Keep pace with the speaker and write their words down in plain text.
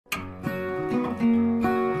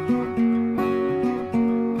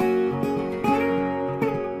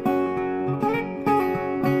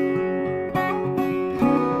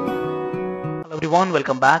everyone,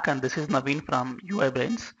 welcome back, and this is Naveen from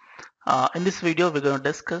UiBrains. In this video, we're going to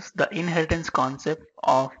discuss the inheritance concept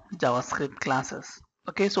of JavaScript classes.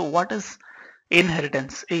 Okay, so what is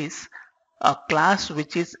inheritance? Is a class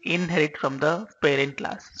which is inherit from the parent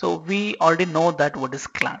class. So we already know that what is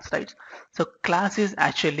class, right? So class is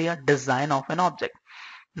actually a design of an object.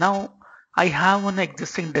 Now I have an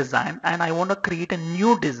existing design and I want to create a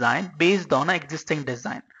new design based on an existing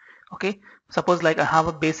design. Okay, suppose like I have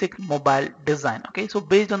a basic mobile design. Okay, so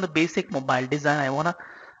based on the basic mobile design, I want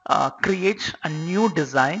to create a new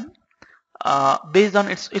design based on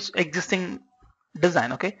its existing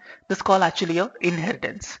design. Okay, this call actually a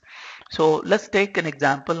inheritance. So let's take an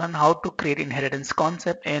example on how to create inheritance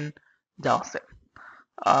concept in JavaScript.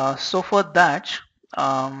 So for that,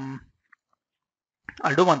 um,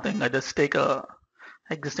 I'll do one thing. I just take a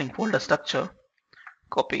existing folder structure,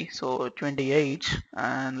 copy, so 28,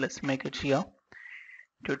 and let's make it here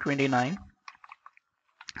to 29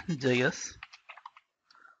 JS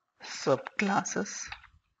subclasses.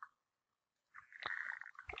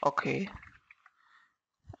 Okay,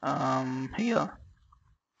 here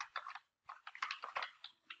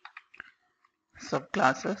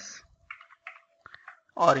subclasses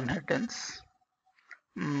or inheritance.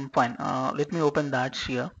 Fine. Let me open that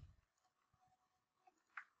here.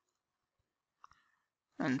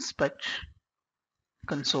 Inspect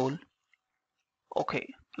console. Okay,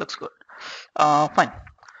 looks good. Fine.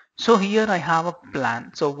 So here I have a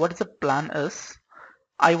plan. So what is the plan is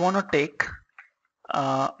I want to take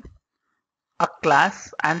uh, a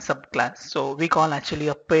class and subclass. So we call actually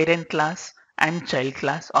a parent class and child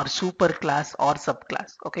class or super class or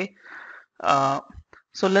subclass. Okay. Uh,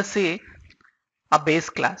 so let's say a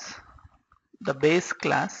base class, the base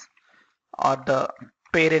class or the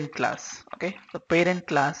parent class. Okay. The parent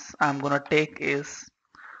class I'm gonna take is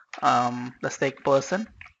let's take person,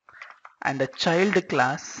 and the child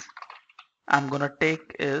class I'm gonna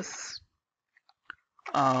take is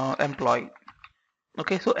employee.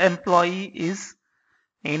 Okay. So employee is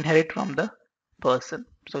inherit from the person.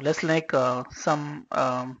 So let's like some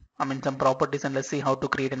properties, and let's see how to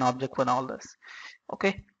create an object for all this.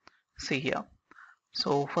 Okay, see here.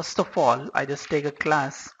 So first of all, I just take a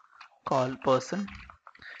class called person.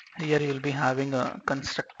 Here you'll be having a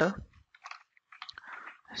constructor.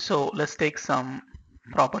 So let's take some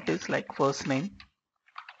properties like first name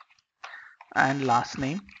and last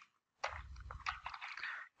name,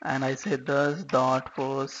 and I say this dot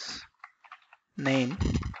first name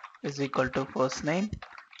is equal to first name,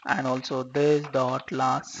 and also this dot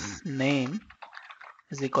last name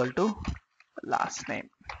is equal to last name.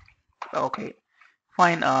 Okay,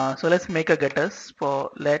 fine. So let's make a getters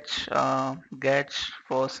for let's get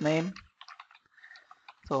first name.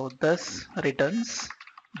 So this returns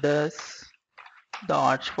this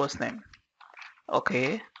dot first name.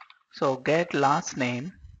 Okay, so get last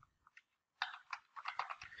name,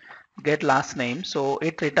 so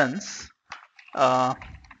it returns uh,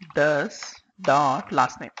 this dot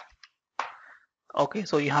last name. Okay,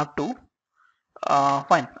 so you have to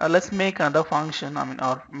fine. Let's make another function,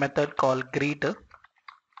 or method called greet.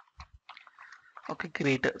 Okay,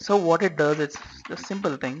 greet. So what it does, it's a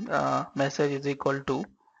simple thing. Message is equal to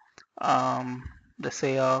let's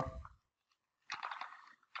say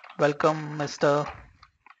welcome Mr.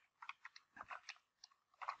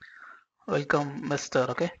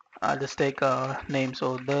 Okay, I'll just take a name.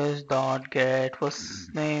 So this dot get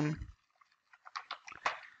first name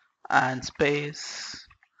and space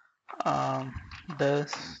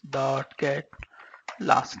this dot get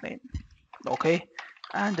last name. Okay,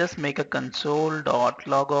 and just make a console dot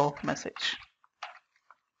log of message.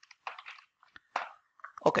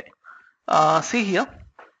 Okay, see here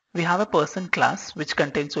we have a person class which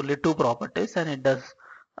contains only two properties, and it does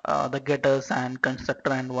the getters and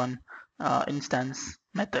constructor and one instance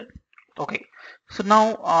method. Okay, so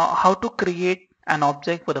now how to create an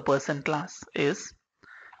object for the person class is,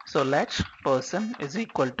 so let person is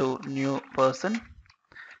equal to new person,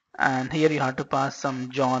 and here you have to pass some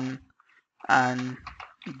John and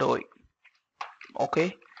Doe.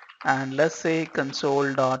 Okay, and let's say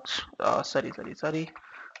console dot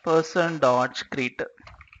person dot greet.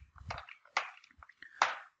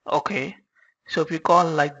 Okay, so if you call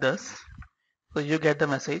like this, so you get the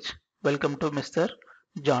message, welcome to Mr.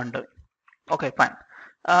 John Doe. Okay, fine.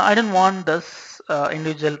 I don't want this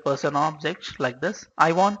individual person object like this.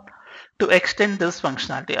 I want to extend this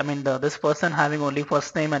functionality. This person having only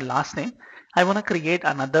first name and last name. I want to create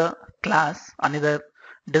another class, another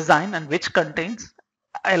design, and which contains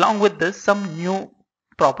along with this some new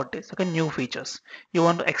properties, okay, new features. You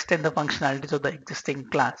want to extend the functionalities of the existing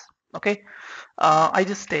class. Okay, I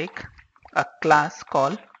just take a class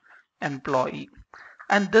called employee,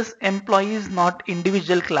 and this employee is not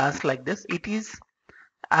individual class like this. It is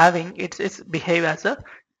having it's behave as a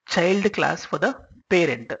child class for the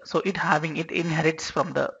parent, so it inherits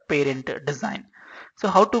from the parent design. So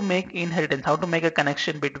how to make inheritance, how to make a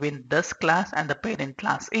connection between this class and the parent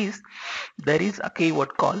class is there is a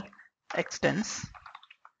keyword called extends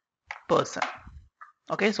person.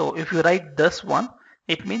 Okay, so if you write this one,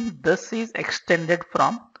 it means this is extended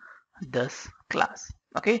from this class.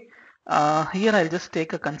 Okay, here I'll just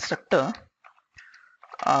take a constructor.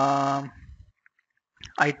 I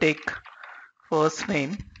take first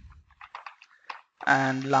name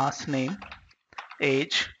and last name,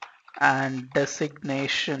 age, and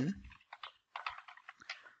designation.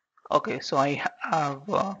 Okay, so I have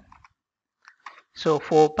so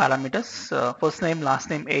 4 parameters: first name, last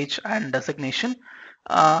name, age, and designation.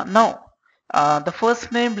 Now the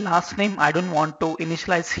first name, last name I don't want to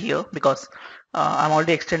initialize here because I'm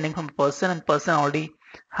already extending from person, and person already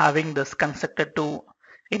having this constructor to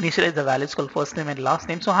initialize the values called first name and last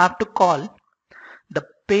name. So I have to call the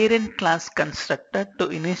parent class constructor to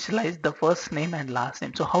initialize the first name and last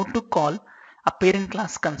name. So how to call a parent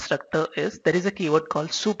class constructor is there is a keyword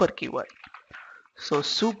called super keyword. So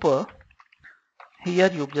super, here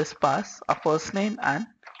you just pass a first name and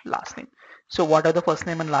last name. So what are the first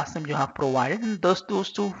name and last name you have provided, and those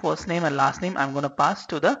two first name and last name I'm going to pass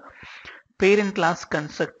to the parent class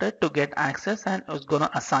constructor to get access, and it's going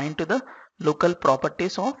to assign to the local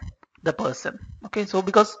properties of the person. Okay, so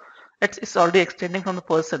because it's already extending from the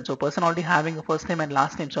person, so person already having a first name and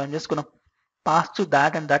last name, so I'm just going to pass to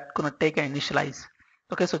that, and that's going to take an initialize.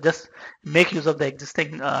 Okay, so just make use of the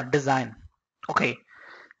existing design. Okay,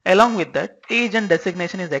 along with that, age and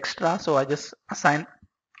designation is extra, so I just assign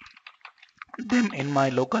them in my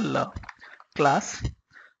local class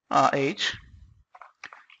age,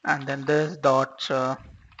 and then this dot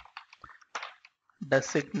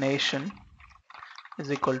designation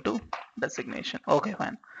is equal to designation. Okay,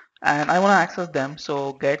 fine. And I want to access them,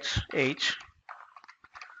 so get age,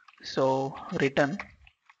 so return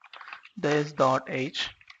this dot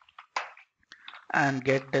age, and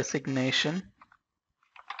get designation,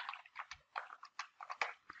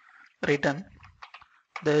 return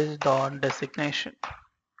this dot designation.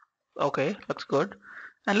 Okay, looks good.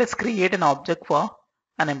 And let's create an object for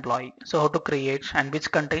an employee. So how to create, and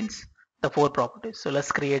which contains the 4 properties. So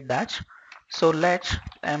let's create that. So let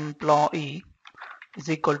employee is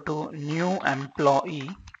equal to new employee,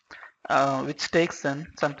 which takes in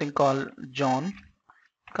something called John,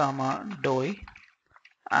 comma Doe,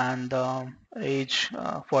 and age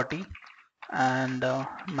 40, and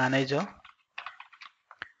manager.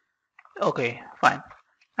 Okay, fine.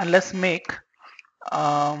 And let's make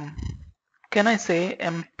can I say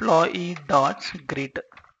employee dot greet?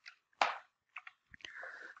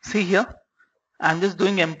 See here, I'm just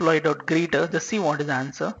doing employee dot greeter. Just see what is the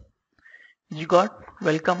answer. You got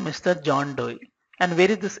welcome Mr. John Doe. And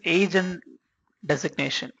where is this age and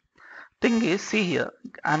designation? Thing is, see here,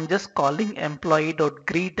 I'm just calling employee dot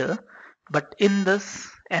greeter, but in this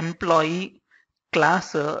employee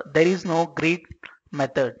class there is no greet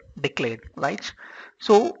method declared, right?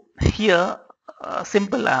 So here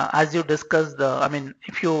simple, as you discussed I mean,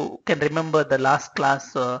 if you can remember the last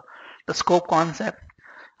class, the scope concept,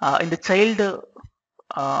 in the child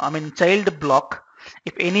block,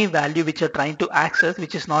 if any value which you're trying to access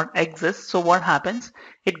which is not exists, so what happens,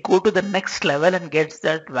 it go to the next level and gets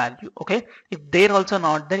that value. Okay, if they're also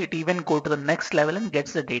not there, it even go to the next level and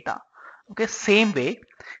gets the data. Okay, same way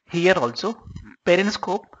here also, parent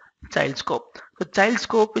scope, child scope. So child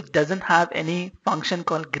scope which doesn't have any function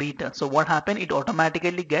called greeter, so what happened, it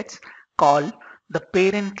automatically gets called the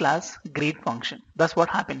parent class greet function. That's what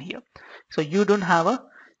happened here. So you don't have a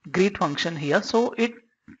greet function here, so it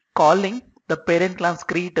calling the parent class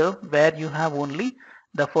greeter where you have only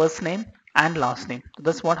the first name and last name. So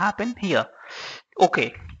that's what happened here.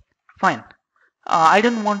 Okay, fine. I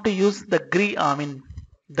don't want to use the greet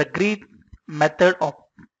method of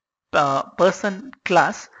person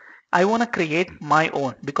class. I want to create my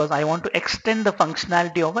own because I want to extend the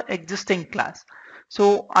functionality of an existing class.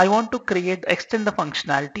 So I want to extend the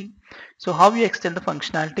functionality. So how you extend the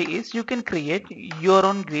functionality is you can create your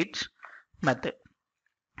own greet method.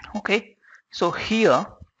 Okay, so here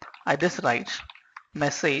I just write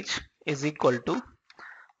message is equal to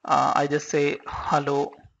I just say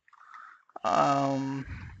hello, I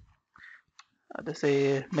just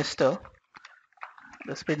say Mr.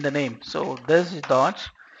 Just print the name. So this dot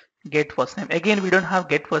get first name. Again, we don't have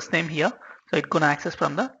get first name here, so it's gonna access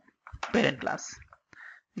from the parent class.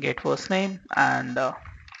 Get first name, and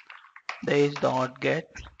there is dot get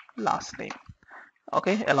last name.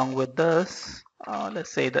 Okay, along with this,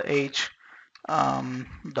 let's say the age,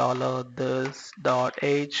 dollar this dot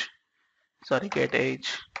age, sorry, get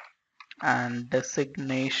age, and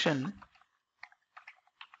designation.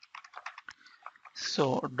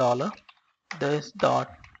 So dollar this dot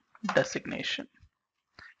designation,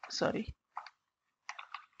 sorry,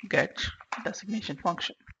 get designation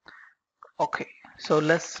function. Okay, so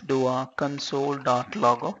let's do a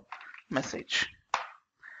console.log message.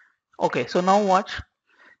 Okay, so now watch.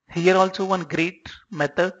 Here also one greet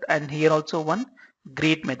method and here also one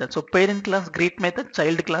greet method. So parent class greet method,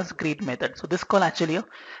 child class greet method. So this call actually a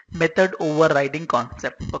method overriding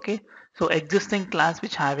concept. Okay. So existing class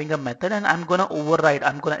which having a method and I'm gonna override,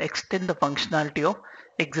 I'm gonna extend the functionality of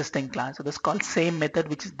existing class. So this called same method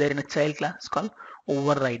which is there in a child class called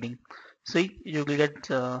overriding. See, you will get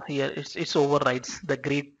here it's overrides the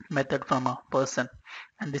greet method from a person,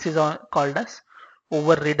 and this is all called as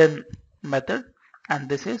overridden method, and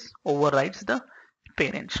this is overrides the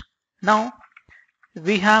parents. Now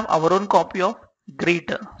we have our own copy of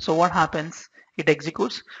greeter. So what happens? It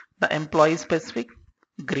executes the employee specific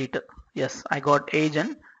greeter. Yes, I got age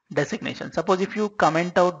and designation. Suppose if you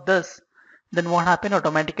comment out this, then what happen?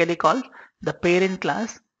 Automatically call the parent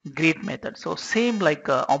class greet method. So same like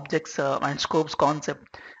objects and scopes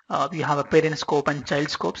concept. We have a parent scope and child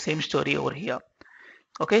scope. Same story over here.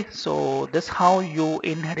 Okay, so this how you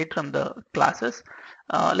inherit from the classes.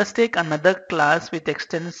 Let's take another class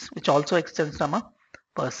which also extends from a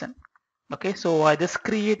person. Okay, so I just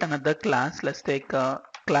create another class. Let's take a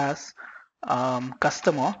class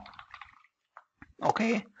customer.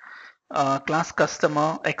 Okay, class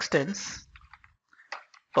customer extends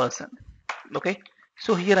person. Okay,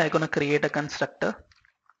 so here I'm gonna create a constructor.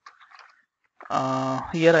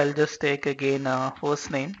 Here I'll just take again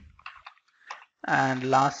first name and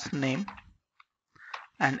last name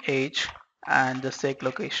and age and just take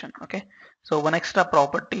location. Okay, so one extra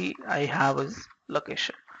property I have is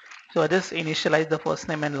location. So I just initialize the first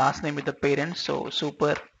name and last name with the parent. So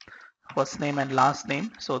super first name and last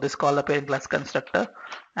name. So this call the parent class constructor,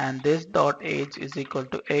 and this dot age is equal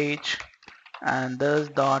to age, and this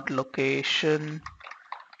dot location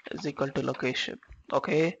is equal to location.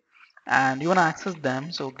 Okay, and you want to access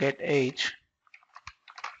them, so get age.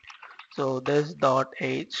 So this dot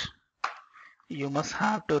age, you must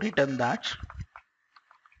have to return that.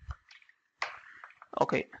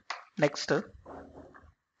 Okay, next,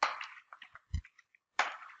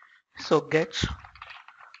 so get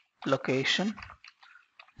location,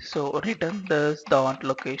 so return this dot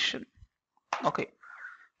location. Okay,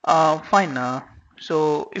 fine.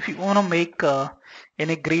 So if you want to make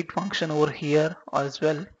any greet function over here as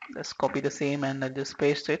well, let's copy the same and I'll just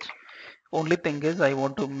paste it. Only thing is I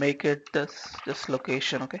want to make it this just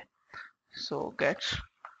location. Okay, so get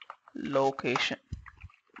location.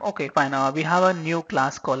 Okay, fine. We have a new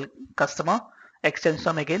class called customer extends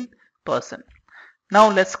from again person. Now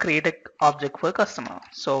let's create an object for customer.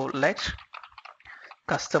 So let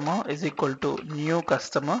customer is equal to new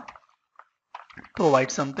customer, provide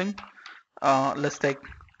something. Let's take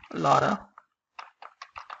Laura,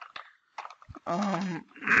 um,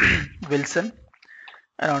 Wilson,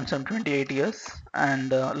 around some 28 years,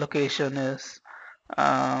 and location is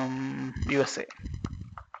USA.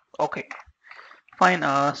 Okay, fine.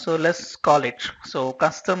 So let's call it. So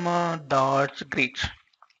customer dot greet.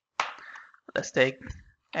 Let's take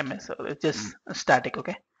MS. So it's just static.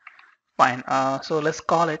 Okay, fine. So let's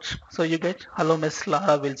call it. So you get hello Miss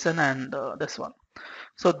Laura Wilson and this one.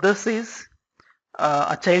 So this is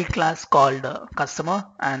a child class called customer,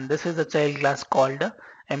 and this is a child class called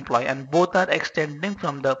employee, and both are extending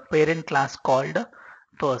from the parent class called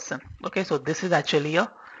person. Okay, so this is actually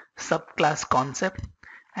a subclass concept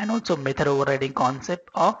and also method overriding concept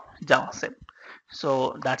of JavaScript.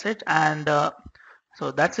 So that's it, and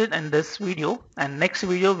so that's it in this video, and next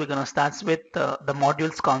video we're gonna start with the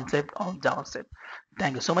modules concept of JavaScript.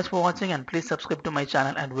 Thank you so much for watching, and please subscribe to my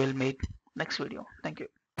channel and we'll meet next video. Thank you.